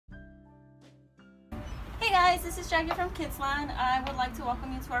Hey guys, this is Jackie from Kidsland. I would like to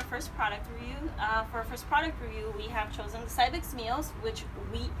welcome you to our first product review. For our first product review, we have chosen the Cybex MIOS, which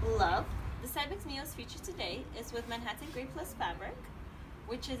we love. The Cybex MIOS featured today is with Manhattan Gray Plus fabric,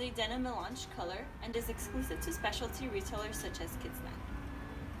 which is a denim melange color and is exclusive to specialty retailers such as Kidsland.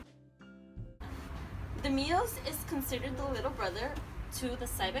 The MIOS is considered the little brother to the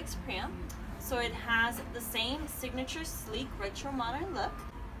Cybex Priam, so it has the same signature sleek retro modern look.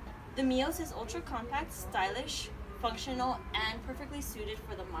 The MIOS is ultra compact, stylish, functional, and perfectly suited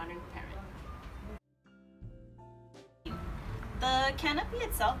for the modern parent. The canopy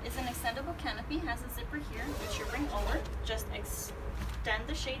itself is an extendable canopy, has a zipper here which you bring over, just extend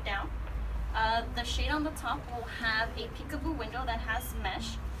the shade down. The shade on the top will have a peekaboo window that has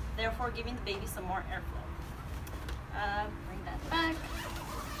mesh, therefore giving the baby some more airflow. Bring that back.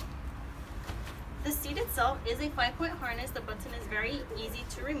 The seat itself is a 5-point harness. The button is very easy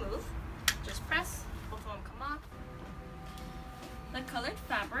to remove. Just press, both of them come off. The colored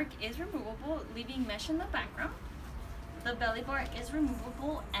fabric is removable, leaving mesh in the background. The belly bar is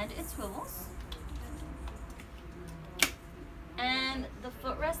removable and it swivels. And the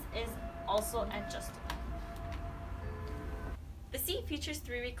footrest is also adjustable. The seat features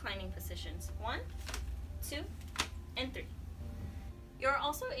 3 reclining positions, 1, 2, and 3. You're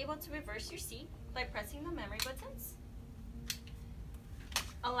also able to reverse your seat by pressing the memory buttons,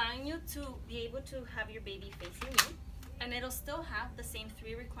 allowing you to be able to have your baby facing you, and it'll still have the same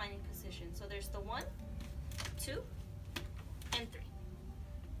 3 reclining positions. So there's the 1, 2, and 3.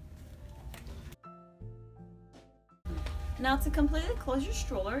 Now to completely close your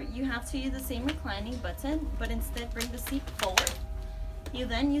stroller, you have to use the same reclining button, but instead bring the seat forward. You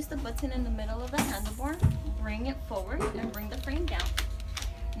then use the button in the middle of the handlebar, bring it forward, and bring the frame down.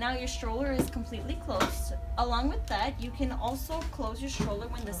 Now your stroller is completely closed. Along with that, you can also close your stroller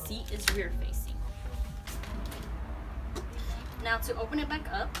when the seat is rear facing. Now to open it back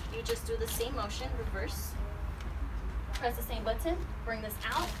up, you just do the same motion, reverse, press the same button, bring this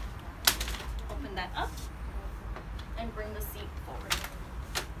out, open that up, and bring the seat forward.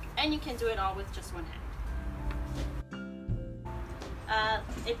 And you can do it all with just one hand.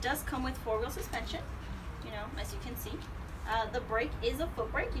 It does come with 4-wheel suspension, as you can see. The brake is a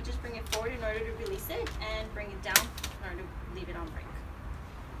foot brake. You just bring it forward in order to release it and bring it down in order to leave it on brake.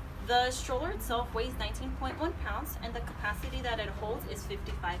 The stroller itself weighs 19.1 pounds and the capacity that it holds is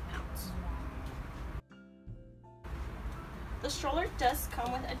 55 pounds. The stroller does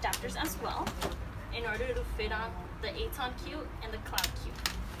come with adapters as well in order to fit on the Aton Q and the Cloud Q.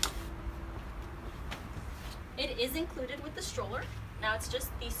 It is included with the stroller. Now it's just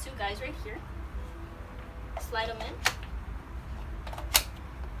these 2 guys right here. Slide them in.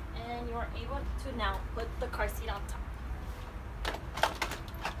 And you are able to now put the car seat on top.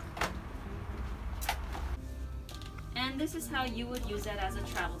 And this is how you would use it as a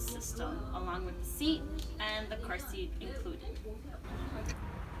travel system, along with the seat and the car seat included.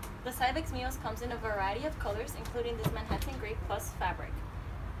 The Cybex MIOS comes in a variety of colors, including this Manhattan Gray Plus fabric,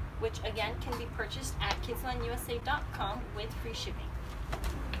 which again can be purchased at kidslandusa.com with free shipping.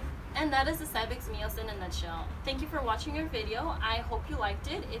 And that is the Cybex MIOS in a nutshell. Thank you for watching our video. I hope you liked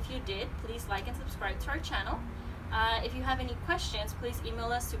it. If you did, please like and subscribe to our channel. If you have any questions, please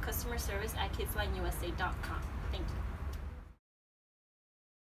email us to customerservice@kidslandusa.com. Thank you.